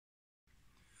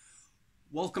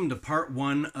Welcome to part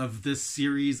one of this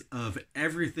series of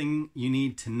everything you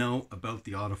need to know about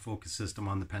the autofocus system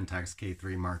on the Pentax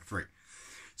K-3 Mark III.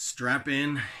 Strap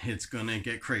in, it's gonna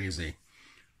get crazy.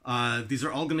 These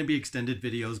are all gonna be extended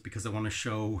videos because I wanna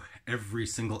show every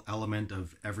single element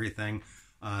of everything.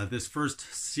 This first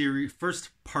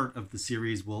part of the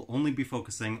series will only be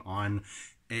focusing on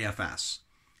AF.S.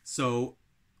 So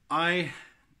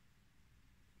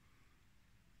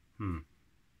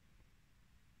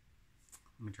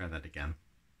Let me try that again.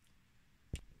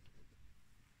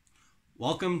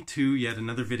 Welcome to yet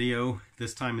another video.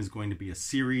 This time is going to be a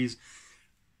series.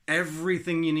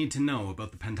 Everything you need to know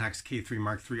about the Pentax K-3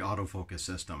 Mark III autofocus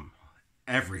system.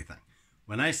 Everything.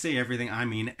 When I say everything, I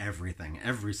mean everything.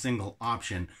 Every single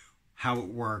option, how it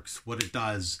works, what it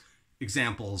does,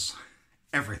 examples,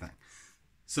 everything.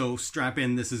 So strap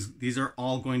in. These are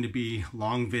all going to be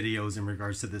long videos in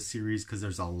regards to this series because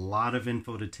there's a lot of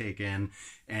info to take in,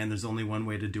 and there's only one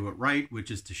way to do it right,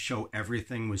 which is to show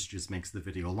everything, which just makes the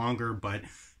video longer. But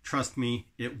trust me,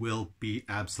 it will be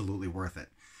absolutely worth it.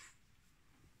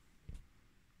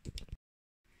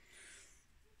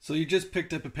 So you just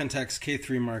picked up a Pentax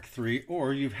K-3 Mark III,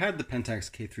 or you've had the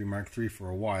Pentax K-3 Mark III for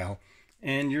a while,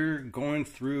 and you're going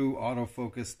through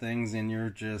autofocus things and you're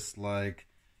just like,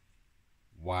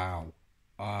 wow,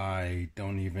 I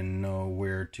don't even know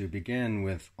where to begin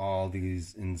with all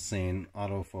these insane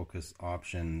autofocus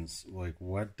options. Like,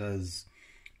 what does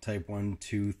type 1,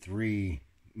 2, 3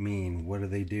 mean? What do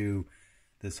they do?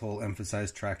 This whole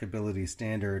emphasized trackability,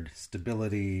 standard,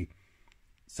 stability,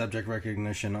 subject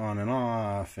recognition on and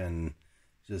off, and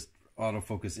just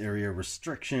autofocus area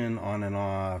restriction on and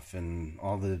off, and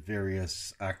all the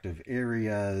various active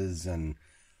areas, and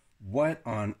what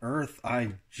on earth?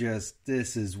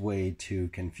 This is way too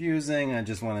confusing. I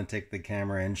just want to take the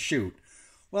camera and shoot.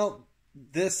 Well,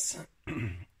 this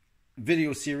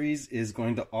video series is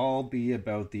going to all be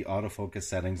about the autofocus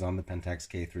settings on the Pentax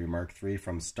K-3 Mark III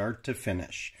from start to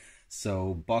finish.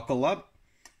 So buckle up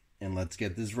and let's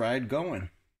get this ride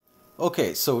going.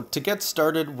 Okay, so to get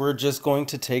started, we're just going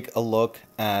to take a look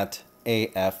at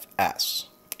AF.S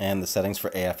and the settings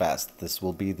for AF.S. This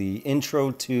will be the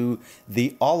intro to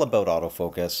the All About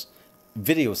Autofocus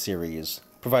video series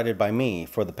provided by me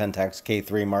for the Pentax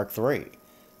K-3 Mark III.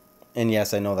 And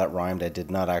yes, I know that rhymed. I did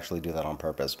not actually do that on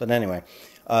purpose. But anyway,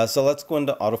 so let's go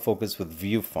into autofocus with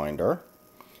viewfinder.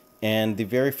 And the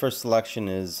very first selection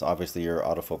is obviously your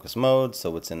autofocus mode.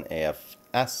 So it's in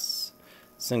AF.S,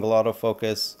 single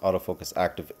autofocus, autofocus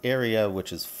active area,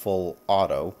 which is full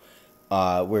auto,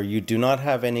 where you do not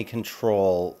have any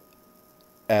control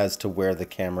as to where the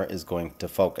camera is going to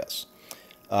focus.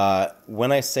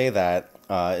 When I say that,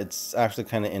 it's actually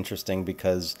kind of interesting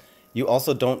because you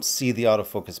also don't see the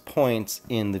autofocus points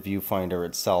in the viewfinder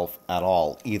itself at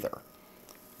all either.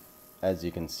 As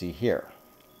you can see here,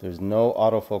 there's no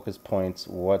autofocus points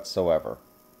whatsoever.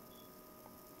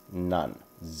 None.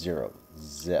 Zero.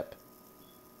 Zip.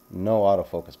 No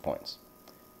autofocus points.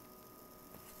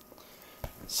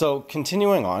 So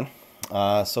continuing on,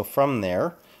 so from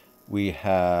there we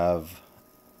have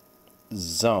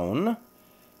zone,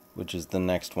 which is the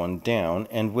next one down,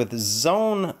 and with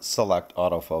zone select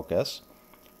autofocus,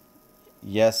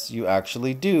 yes, you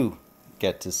actually do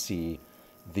get to see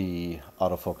the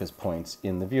autofocus points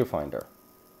in the viewfinder,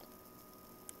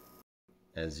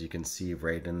 as you can see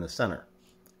right in the center.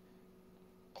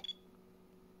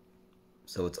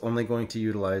 So it's only going to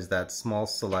utilize that small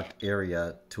select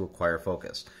area to acquire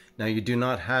focus. Now you do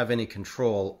not have any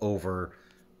control over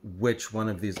which one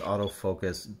of these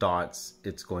autofocus dots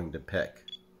it's going to pick.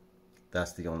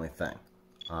 That's the only thing.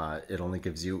 It only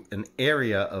gives you an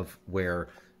area of where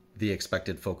the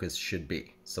expected focus should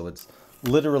be. So it's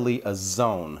literally a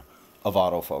zone of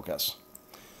autofocus.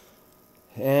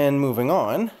 And moving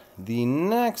on, the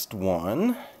next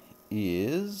one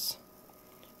is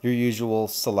your usual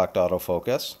select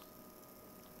autofocus,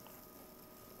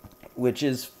 which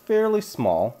is fairly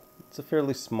small. It's a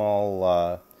fairly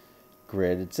small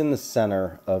grid. It's in the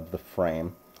center of the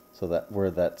frame, so that where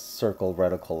that circle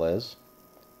reticle is.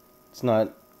 It's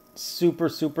not super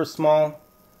small,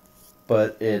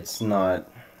 but it's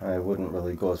not, I wouldn't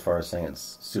really go as far as saying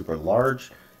it's super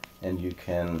large. And you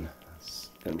can, it's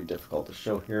going to be difficult to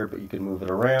show here, but you can move it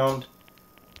around.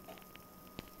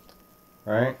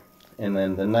 All right. And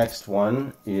then the next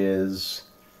one is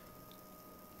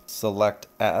select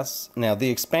S. Now the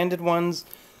expanded ones,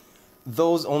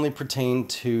 those only pertain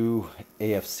to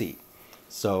AF.C.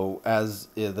 So as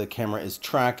the camera is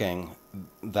tracking,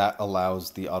 that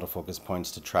allows the autofocus points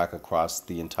to track across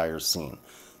the entire scene.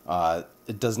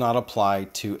 It does not apply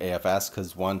to AF.S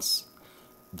because once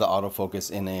the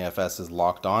autofocus in AF.S is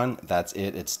locked on, that's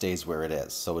it. It stays where it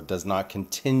is. So it does not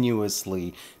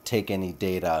continuously take any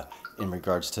data in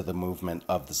regards to the movement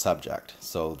of the subject.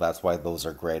 So that's why those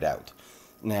are grayed out.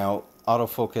 Now,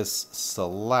 autofocus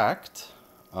select,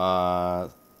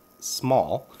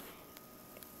 small,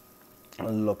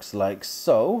 looks like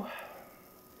so.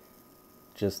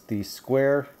 Just the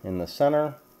square in the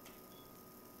center.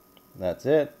 That's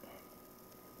it.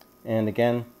 And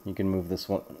again, you can move this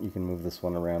one. You can move this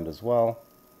one around as well.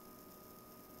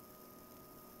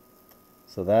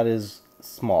 So that is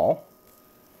small.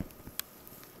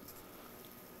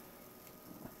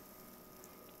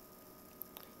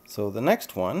 So the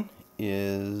next one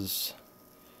is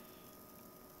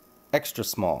extra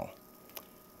small.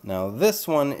 Now this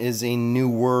one is a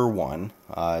newer one.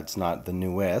 It's not the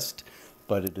newest,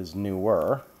 but it is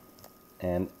newer.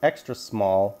 And extra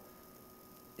small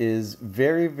is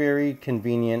very, very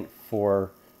convenient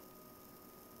for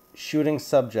shooting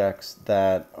subjects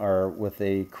that are with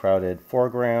a crowded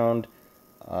foreground,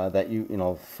 that you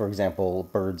know, for example,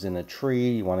 birds in a tree,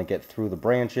 you want to get through the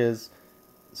branches.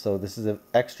 So this is an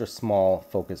extra small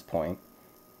focus point.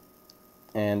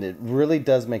 And it really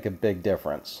does make a big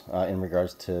difference in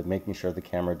regards to making sure the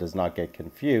camera does not get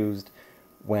confused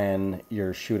when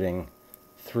you're shooting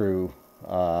through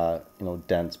you know,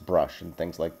 dense brush and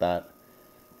things like that.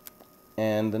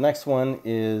 And the next one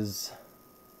is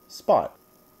spot.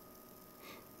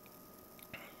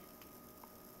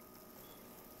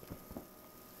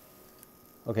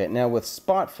 Okay, now with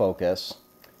spot focus,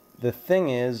 the thing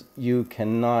is you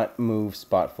cannot move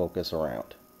spot focus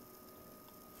around.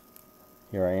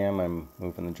 Here I am, I'm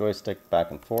moving the joystick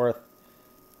back and forth,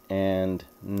 and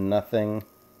nothing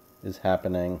is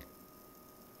happening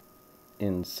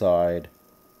inside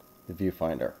the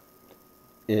viewfinder.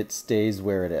 It stays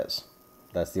where it is.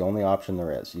 That's the only option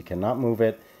there is. You cannot move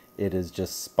it. It is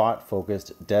just spot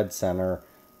focused, dead center.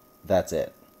 That's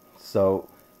it. So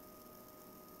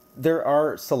there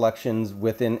are selections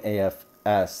within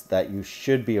AF.S that you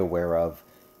should be aware of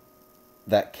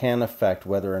that can affect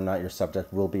whether or not your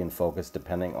subject will be in focus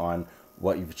depending on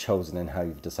what you've chosen and how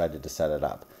you've decided to set it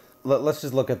up. Let's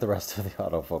just look at the rest of the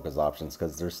autofocus options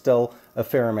because there's still a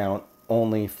fair amount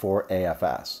only for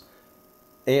AF.S.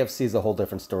 AF.C is a whole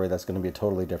different story. That's going to be a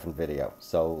totally different video.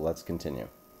 So let's continue.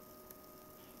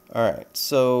 All right,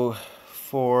 so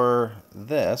for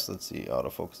this, let's see,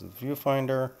 autofocus of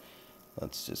viewfinder.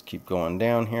 Let's just keep going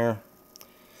down here.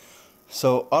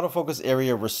 So autofocus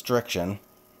area restriction,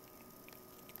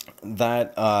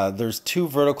 that there's two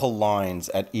vertical lines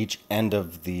at each end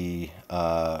of the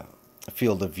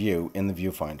field of view in the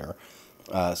viewfinder.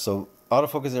 So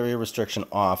autofocus area restriction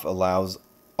off allows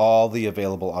all the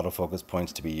available autofocus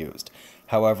points to be used.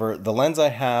 However, the lens I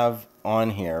have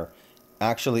on here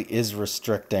actually is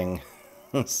restricting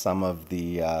some of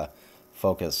the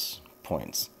focus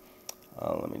points.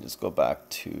 Let me just go back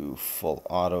to full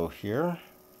auto here,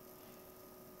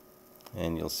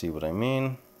 and you'll see what I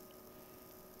mean.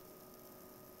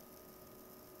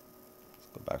 Let's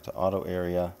go back to auto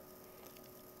area.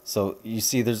 So you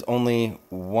see there's only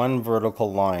one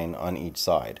vertical line on each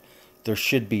side. There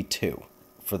should be two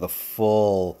for the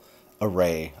full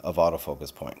array of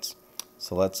autofocus points.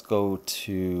 So let's go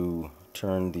to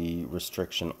turn the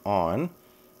restriction on,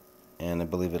 and I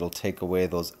believe it'll take away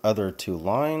those other two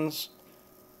lines.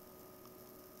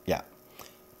 Yeah.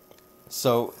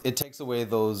 So it takes away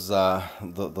those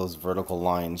those vertical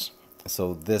lines.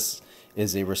 So this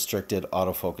is a restricted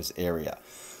autofocus area.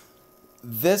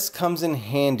 This comes in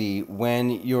handy when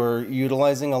you're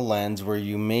utilizing a lens where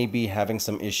you may be having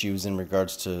some issues in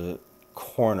regards to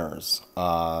corners.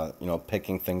 You know,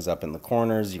 picking things up in the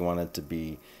corners. You want it to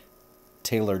be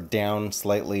tailored down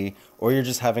slightly, or you're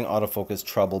just having autofocus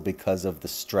trouble because of the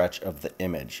stretch of the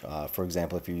image. For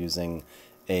example, if you're using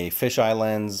a fisheye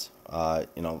lens,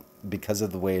 you know, because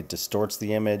of the way it distorts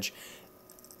the image,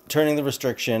 turning the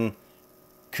restriction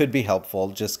could be helpful,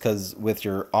 just because with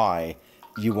your eye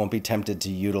you won't be tempted to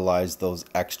utilize those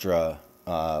extra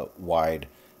wide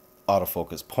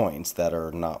autofocus points that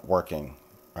are not working,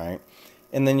 right?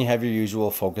 And then you have your usual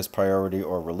focus priority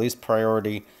or release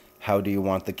priority. How do you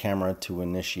want the camera to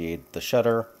initiate the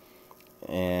shutter?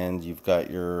 And you've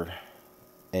got your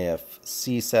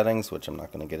AF.C settings, which I'm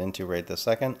not going to get into right this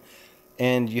second.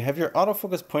 And you have your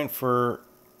autofocus point for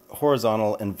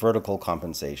horizontal and vertical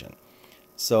compensation.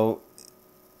 So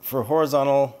for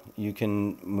horizontal, you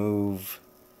can move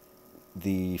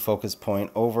the focus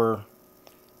point over.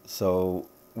 So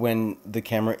when the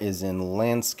camera is in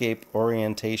landscape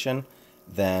orientation,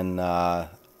 then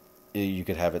you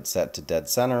could have it set to dead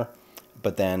center.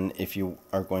 But then if you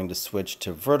are going to switch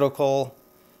to vertical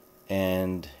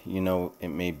and you know it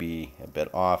may be a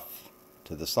bit off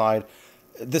to the side.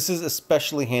 This is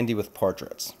especially handy with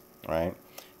portraits, right?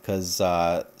 Because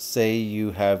say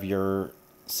you have your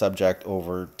subject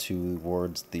over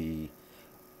towards the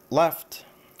left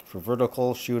for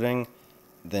vertical shooting,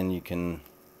 then you can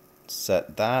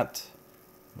set that.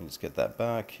 Let me just get that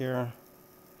back here.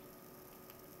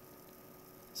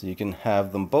 So you can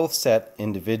have them both set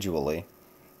individually.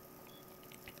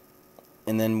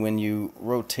 And then when you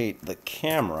rotate the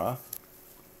camera,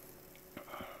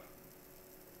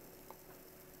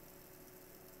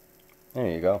 there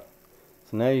you go.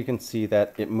 So now you can see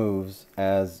that it moves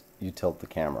as you tilt the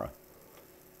camera.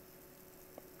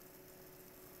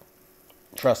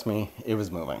 Trust me, it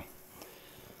was moving.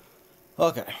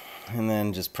 Okay, and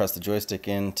then just press the joystick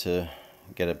in to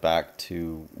get it back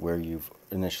to where you've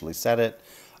initially set it.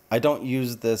 I don't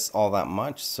use this all that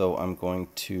much, so I'm going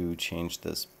to change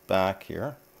this back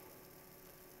here.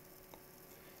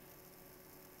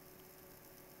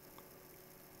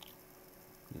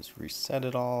 Just reset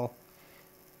it all.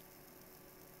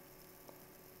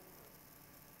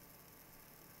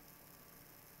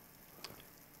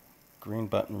 Green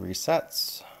button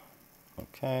resets.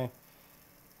 Okay.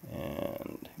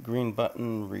 And green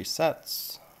button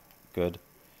resets. Good.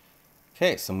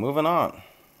 Okay, so moving on.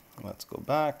 Let's go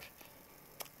back.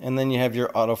 And then you have your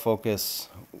autofocus.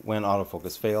 When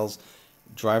autofocus fails,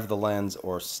 drive the lens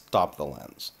or stop the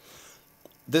lens.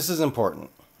 This is important.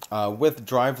 With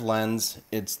drive lens,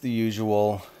 it's the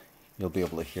usual. You'll be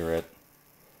able to hear it.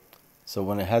 So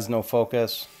when it has no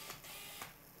focus,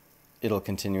 it'll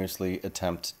continuously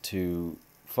attempt to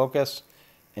focus.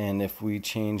 And if we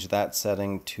change that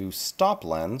setting to stop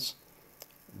lens,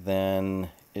 then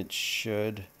it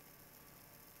should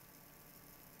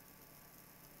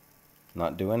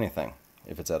not do anything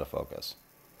if it's out of focus.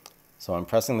 So I'm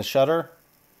pressing the shutter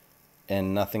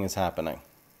and nothing is happening.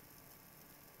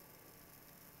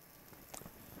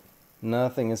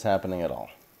 Nothing is happening at all.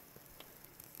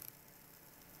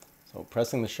 So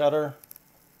pressing the shutter,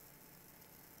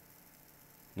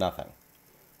 nothing.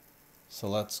 So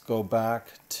let's go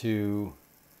back to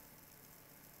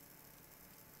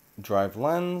drive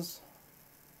lens.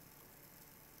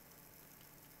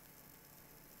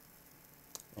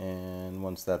 And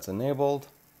once that's enabled,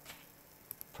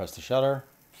 press the shutter.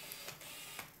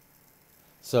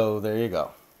 So there you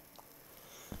go.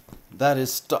 That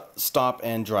is stop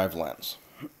and drive lens.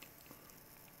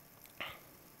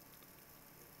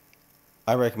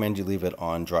 I recommend you leave it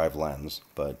on drive lens,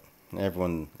 but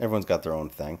everyone's got their own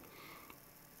thing.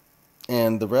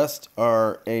 And the rest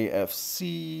are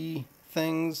AF.C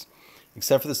things,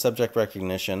 except for the subject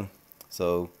recognition.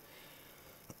 So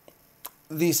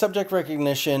the subject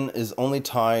recognition is only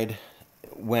tied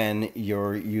when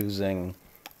you're using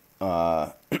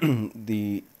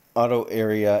the auto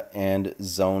area and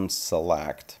zone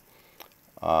select.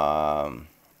 Now,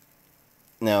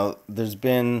 there's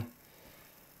been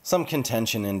some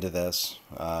contention into this.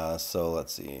 So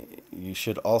let's see. You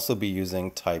should also be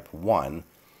using type 1,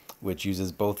 which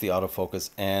uses both the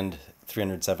autofocus and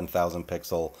 307,000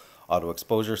 pixel auto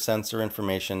exposure sensor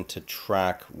information to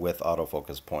track with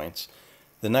autofocus points.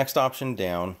 The next option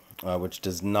down, which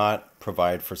does not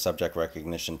provide for subject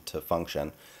recognition to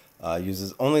function,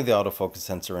 uses only the autofocus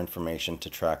sensor information to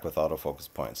track with autofocus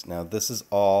points. Now this is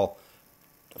all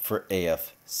for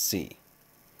AF.C.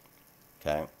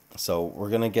 Okay, so we're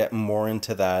going to get more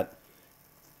into that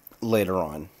later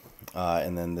on.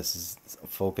 And then this is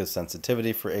focus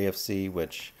sensitivity for AF.C,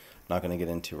 which I'm not going to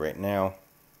get into right now.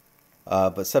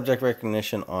 But subject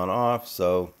recognition on off,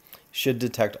 so should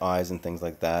detect eyes and things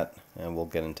like that, and we'll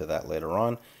get into that later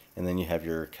on. And then you have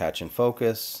your catch and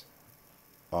focus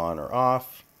on or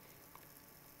off.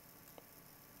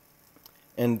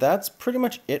 And that's pretty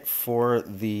much it for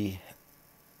the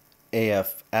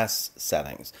AF.S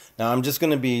settings. Now I'm just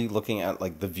going to be looking at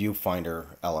like the viewfinder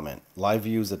element. Live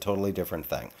view is a totally different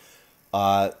thing.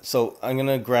 So I'm going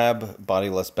to grab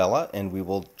Bodiless Bella and we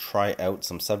will try out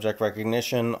some subject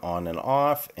recognition on and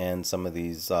off and some of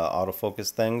these autofocus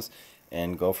things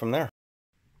and go from there.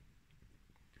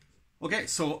 Okay,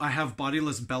 so I have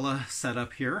Bodiless Bella set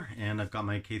up here and I've got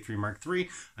my K3 Mark III.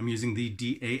 I'm using the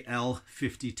DAL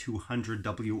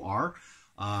 5200WR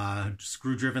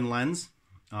screw-driven lens.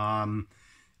 And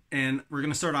we're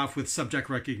going to start off with subject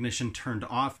recognition turned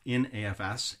off in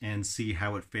AF.S and see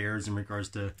how it fares in regards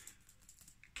to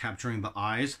capturing the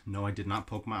eyes. No, I did not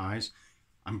poke my eyes.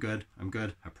 I'm good,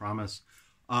 I promise.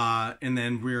 And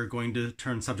then we're going to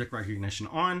turn subject recognition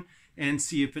on and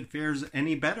see if it fares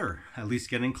any better, at least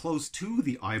getting close to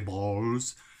the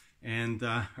eyeballs. And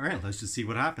all right, let's just see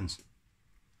what happens.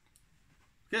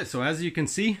 Okay, so as you can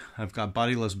see, I've got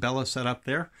bodyless Bella set up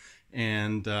there,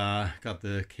 and got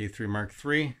the K3 Mark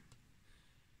III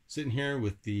sitting here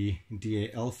with the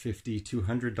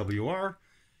DAL50-200WR,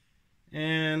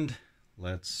 and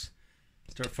let's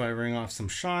start firing off some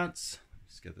shots.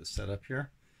 Let's get this set up here.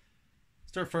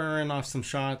 Start firing off some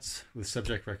shots with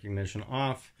subject recognition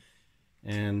off,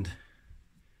 and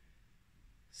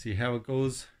see how it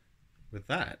goes with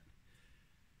that.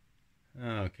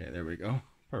 Okay, there we go.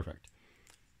 Perfect.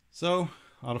 So,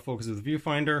 autofocus with the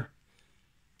viewfinder,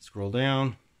 scroll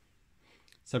down,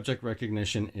 subject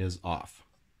recognition is off.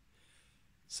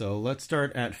 So let's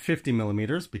start at 50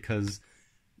 millimeters because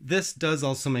this does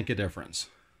also make a difference.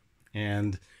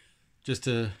 And just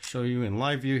to show you in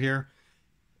live view here,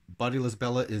 bodyless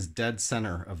Bella is dead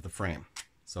center of the frame.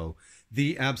 So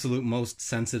the absolute most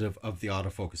sensitive of the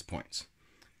autofocus points.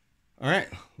 All right,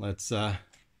 let's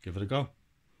give it a go.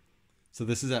 So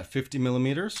this is at 50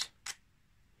 millimeters.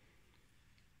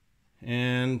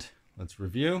 And let's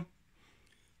review.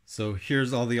 So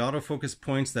here's all the autofocus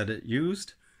points that it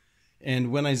used.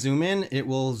 And when I zoom in, it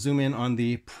will zoom in on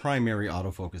the primary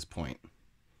autofocus point.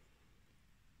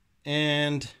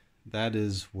 And that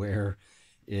is where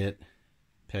it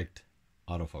picked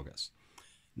autofocus.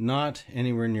 Not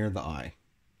anywhere near the eye.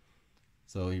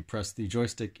 So you press the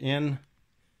joystick in,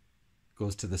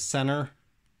 goes to the center,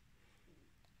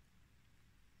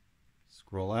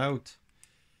 scroll out,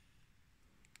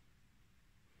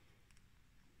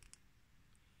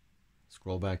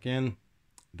 scroll back in.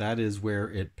 That is where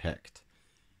it picked.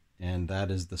 And that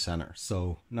is the center.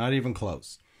 So not even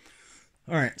close.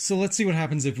 All right, so let's see what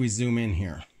happens if we zoom in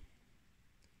here.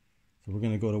 So we're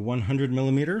going to go to 100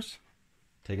 millimeters,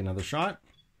 take another shot,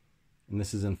 and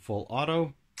this is in full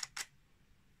auto.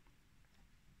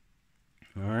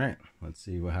 All right, let's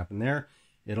see what happened there.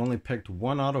 It only picked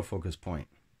one autofocus point,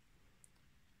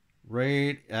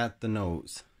 right at the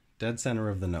nose, dead center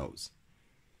of the nose.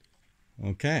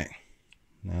 Okay.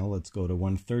 Now let's go to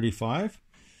 135,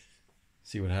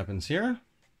 see what happens here.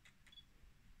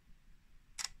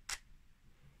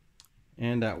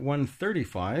 And at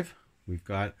 135, we've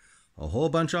got a whole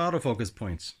bunch of autofocus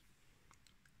points.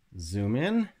 Zoom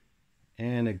in,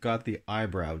 and it got the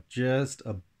eyebrow just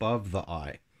above the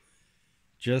eye.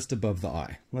 Just above the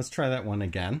eye. Let's try that one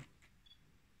again,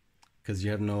 because you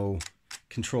have no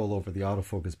control over the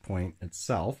autofocus point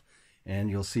itself.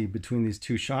 And you'll see between these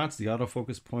two shots, the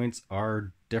autofocus points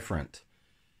are different.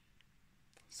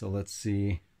 So let's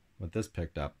see what this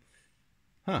picked up.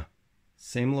 Huh,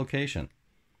 same location.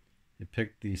 It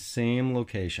picked the same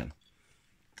location.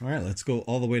 All right, let's go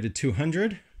all the way to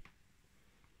 200.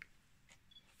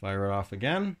 Fire it off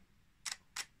again.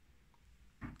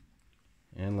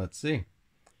 And let's see.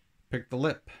 Pick the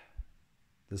lip.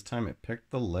 This time it picked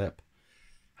the lip.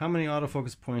 How many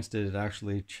autofocus points did it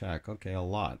actually check? Okay, a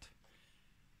lot.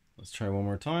 Let's try one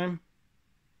more time.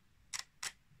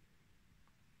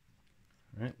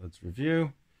 All right, let's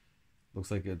review. Looks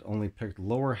like it only picked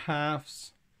lower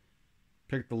halves.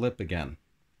 Picked the lip again.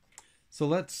 So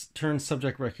let's turn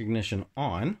subject recognition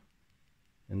on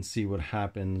and see what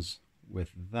happens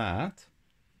with that.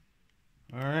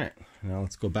 All right, now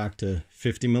let's go back to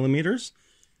 50 millimeters.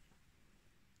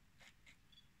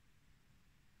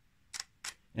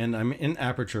 And I'm in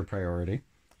aperture priority.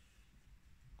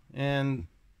 And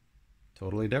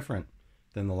totally different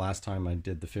than the last time I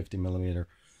did the 50 millimeter.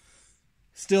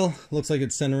 Still looks like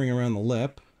it's centering around the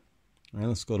lip. All right,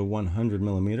 let's go to 100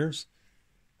 millimeters.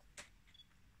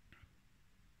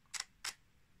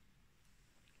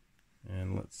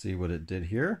 And let's see what it did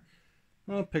here.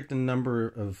 Well, it picked a number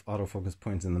of autofocus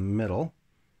points in the middle.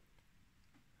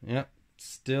 Yep,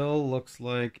 still looks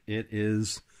like it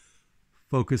is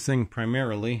focusing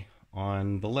primarily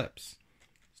on the lips.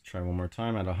 Let's try one more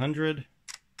time at 100.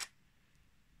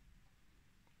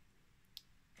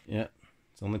 Yep,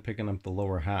 it's only picking up the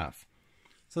lower half.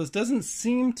 So this doesn't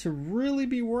seem to really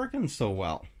be working so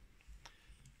well.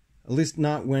 At least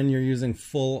not when you're using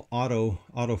full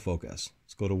autofocus.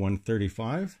 Let's go to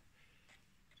 135.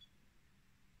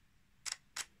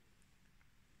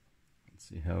 Let's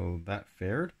see how that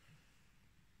fared.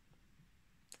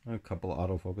 A couple of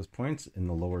autofocus points in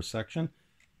the lower section.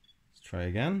 Let's try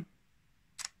again.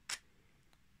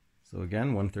 So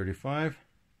again, 135.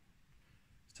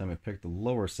 This time I picked the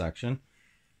lower section,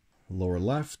 lower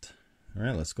left. All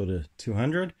right, let's go to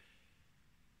 200.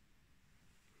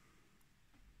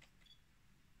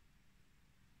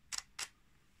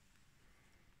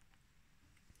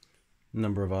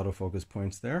 Number of autofocus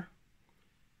points there.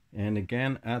 And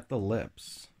again at the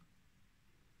lips.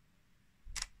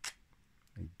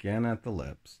 Again at the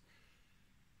lips.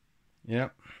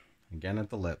 Yep, again at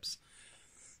the lips.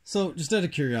 So just out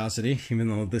of curiosity, even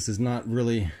though this is not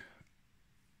really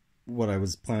what I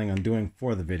was planning on doing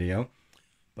for the video,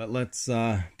 but let's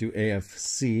do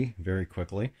AF.C very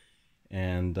quickly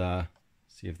and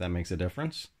see if that makes a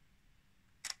difference.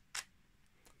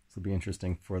 This will be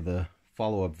interesting for the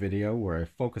follow-up video where I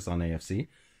focus on AF.C,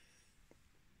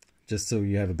 just so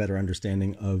you have a better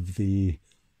understanding of the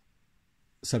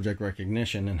subject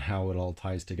recognition and how it all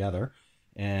ties together.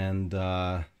 And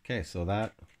okay, so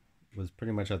that was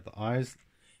pretty much at the eyes.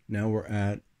 Now we're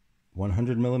at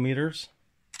 100 millimeters.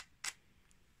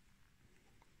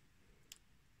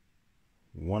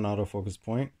 One autofocus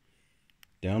point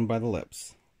down by the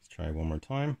lips. Let's try one more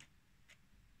time.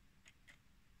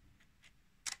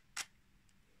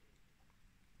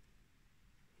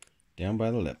 Down by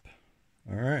the lip.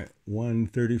 All right,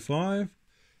 135.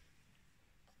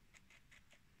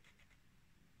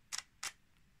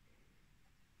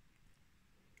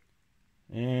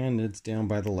 And it's down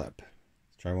by the lip.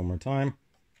 Let's try one more time.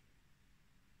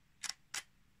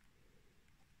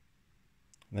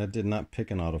 That did not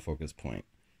pick an autofocus point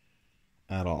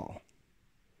at all.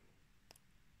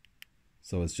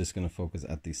 So it's just going to focus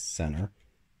at the center.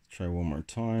 Let's try one more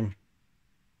time.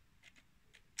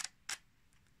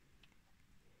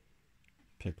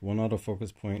 Picked one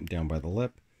autofocus point down by the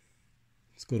lip.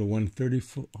 Let's go to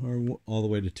 134 all the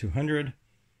way to 200.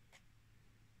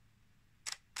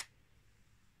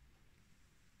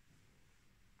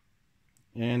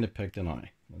 And it picked an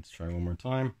eye. Let's try one more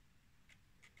time.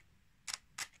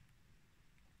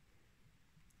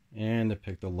 And it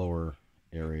picked the lower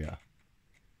area.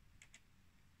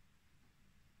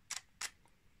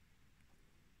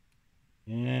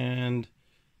 And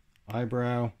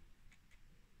eyebrow.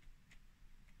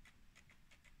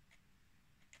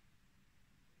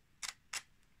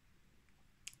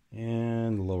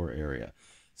 And lower area.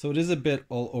 So it is a bit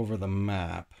all over the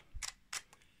map,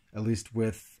 at least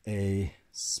with a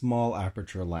small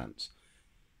aperture lens.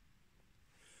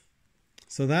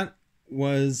 So that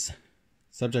was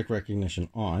subject recognition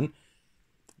on.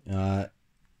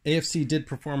 AF.C did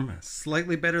perform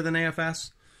slightly better than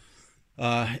AF.S.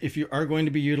 If you are going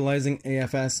to be utilizing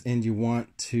AF.S and you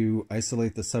want to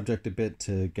isolate the subject a bit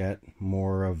to get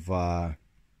more of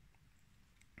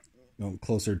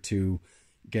closer to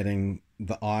getting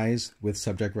the eyes with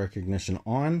subject recognition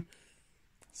on,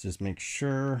 let's just make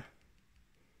sure.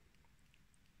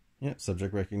 Yep,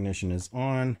 subject recognition is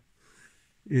on.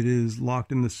 It is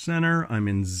locked in the center. I'm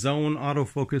in zone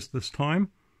autofocus this time.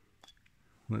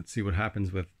 Let's see what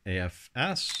happens with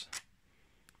AF.S.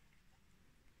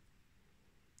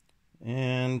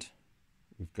 And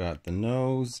we've got the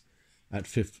nose at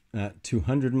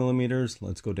 200 millimeters.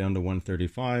 Let's go down to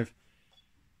 135.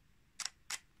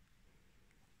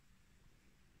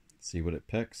 Let's see what it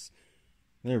picks.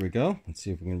 There we go. Let's see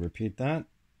if we can repeat that.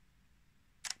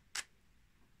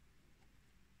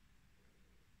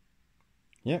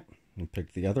 Yep, and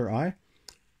pick the other eye.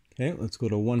 Okay, let's go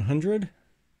to 100.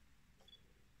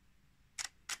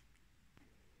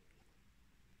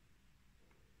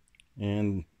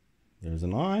 And there's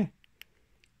an eye.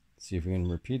 Let's see if we can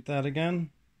repeat that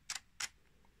again.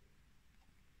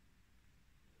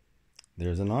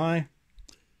 There's an eye.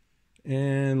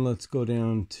 And let's go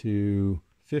down to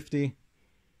 50.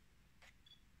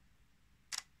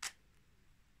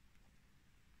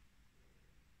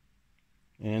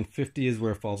 And 50 is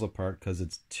where it falls apart because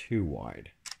it's too wide.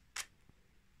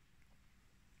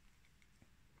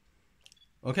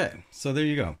 Okay, so there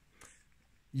you go.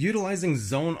 Utilizing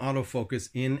zone autofocus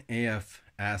in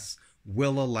AF.S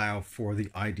will allow for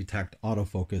the eye detect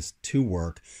autofocus to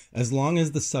work as long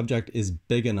as the subject is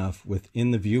big enough within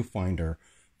the viewfinder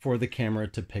for the camera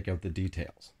to pick out the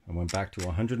details. I went back to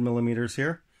 100 millimeters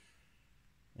here.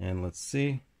 And let's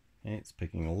see. Okay, it's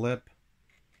picking a lip.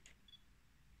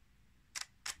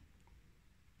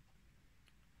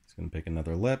 It's going to pick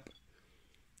another lip.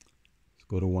 Let's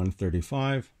go to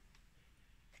 135.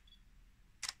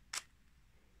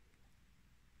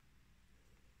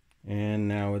 And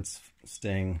now it's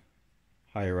staying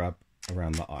higher up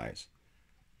around the eyes.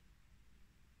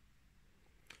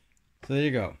 So there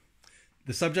you go.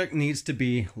 The subject needs to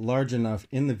be large enough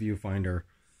in the viewfinder,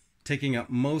 taking up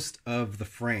most of the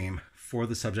frame for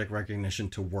the subject recognition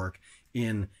to work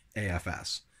in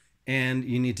AF.S. And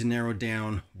you need to narrow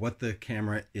down what the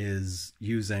camera is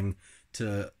using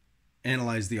to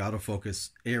analyze the autofocus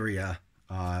area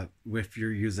if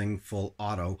you're using full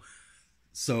auto.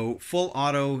 So full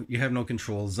auto, you have no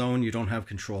control. Zone, you don't have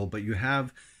control, but you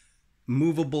have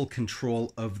movable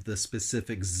control of the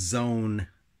specific zone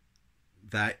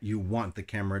that you want the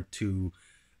camera to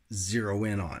zero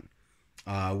in on.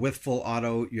 With full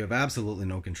auto, you have absolutely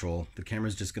no control. The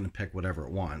camera's just going to pick whatever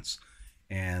it wants.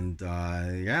 And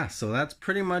yeah, so that's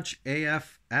pretty much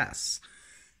AF.S.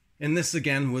 And this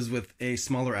again was with a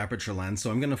smaller aperture lens. So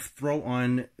I'm going to throw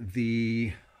on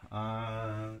the,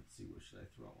 let's see, what should I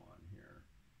throw on here?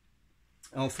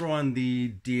 I'll throw on the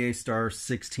DA-Star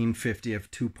 1650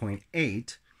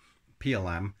 f2.8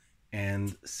 PLM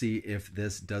and see if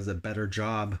this does a better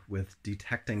job with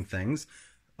detecting things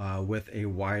with a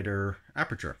wider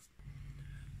aperture.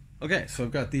 Okay, so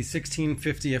I've got the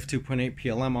 1650 f2.8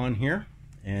 PLM on here,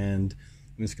 and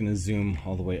I'm just going to zoom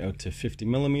all the way out to 50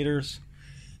 millimeters.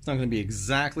 It's not going to be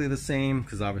exactly the same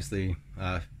because obviously,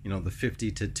 you know, the 50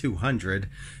 to 200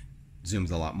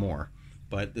 zooms a lot more,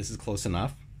 but this is close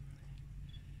enough.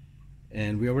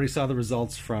 And we already saw the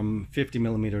results from 50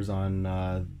 millimeters on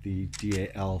the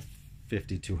DAL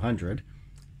 5200.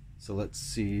 So let's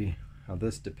see how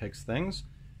this depicts things.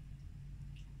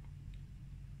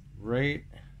 Right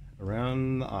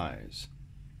around the eyes.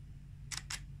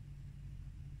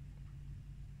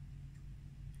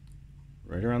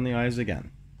 Right around the eyes again.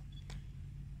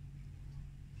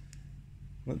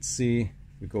 Let's see,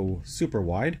 we go super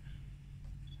wide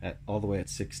at all the way at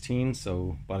 16,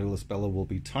 so bodiless bellow will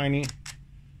be tiny.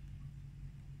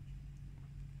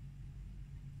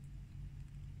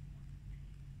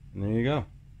 And there you go.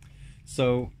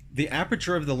 So the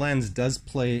aperture of the lens does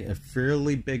play a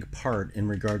fairly big part in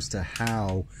regards to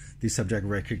how the subject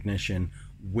recognition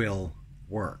will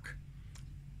work.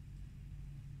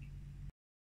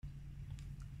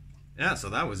 Yeah, so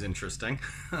that was interesting.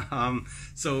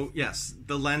 So yes,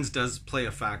 the lens does play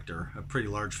a factor, a pretty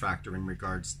large factor in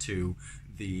regards to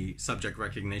the subject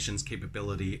recognition's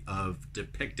capability of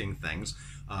depicting things,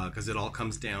 because it all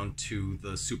comes down to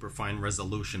the superfine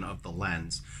resolution of the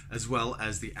lens, as well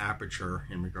as the aperture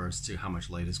in regards to how much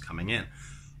light is coming in.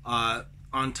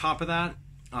 On top of that,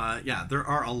 yeah, there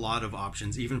are a lot of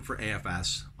options, even for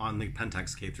AF.S on the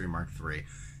Pentax K-3 Mark III.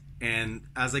 And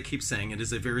as I keep saying, it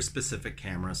is a very specific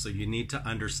camera, so you need to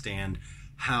understand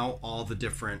how all the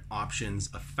different options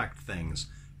affect things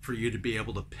for you to be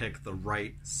able to pick the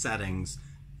right settings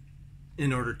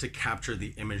in order to capture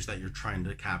the image that you're trying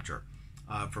to capture.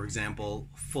 For example,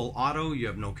 full auto, you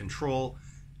have no control.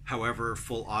 However,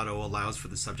 full auto allows for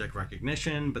the subject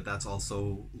recognition, but that's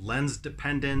also lens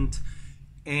dependent.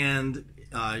 And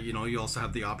you know, you also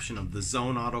have the option of the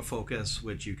zone autofocus,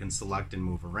 which you can select and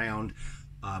move around.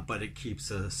 But it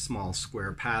keeps a small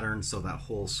square pattern, so that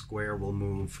whole square will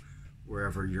move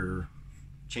wherever you're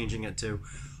changing it to.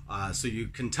 So you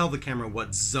can tell the camera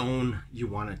what zone you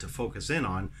want it to focus in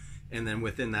on, and then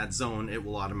within that zone it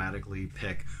will automatically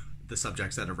pick the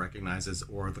subjects that it recognizes,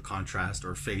 or the contrast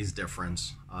or phase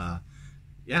difference.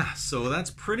 Yeah, so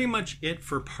that's pretty much it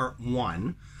for part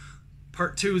one.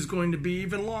 Part two is going to be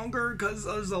even longer because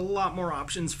there's a lot more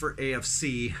options for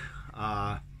AF.C,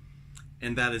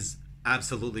 and that is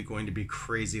absolutely going to be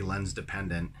crazy lens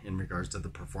dependent in regards to the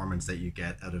performance that you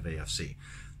get out of AF.C.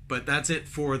 But that's it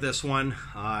for this one.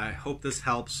 I hope this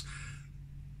helps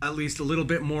at least a little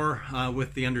bit more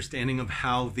with the understanding of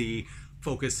how the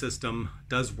focus system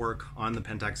does work on the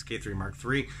Pentax K-3 Mark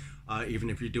III. Even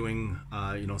if you're doing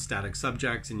you know, static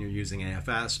subjects and you're using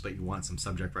AF.S, but you want some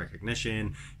subject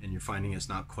recognition and you're finding it's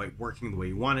not quite working the way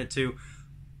you want it to,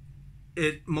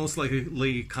 it most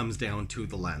likely comes down to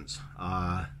the lens,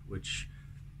 which,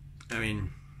 I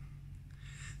mean,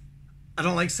 I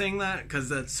don't like saying that because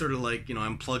that's sort of like, you know,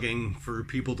 I'm plugging for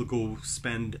people to go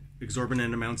spend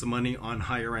exorbitant amounts of money on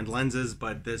higher end lenses,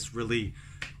 but this really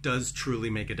does truly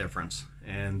make a difference.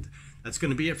 And that's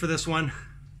going to be it for this one.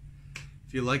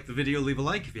 If you like the video, leave a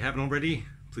like. If you haven't already,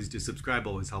 please do subscribe,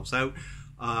 always helps out.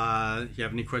 If you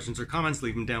have any questions or comments,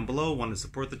 leave them down below. Want to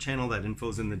support the channel, that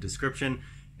info's in the description.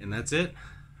 And that's it.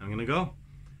 I'm gonna go.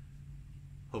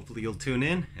 Hopefully you'll tune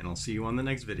in, and I'll see you on the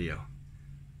next video.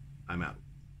 I'm out.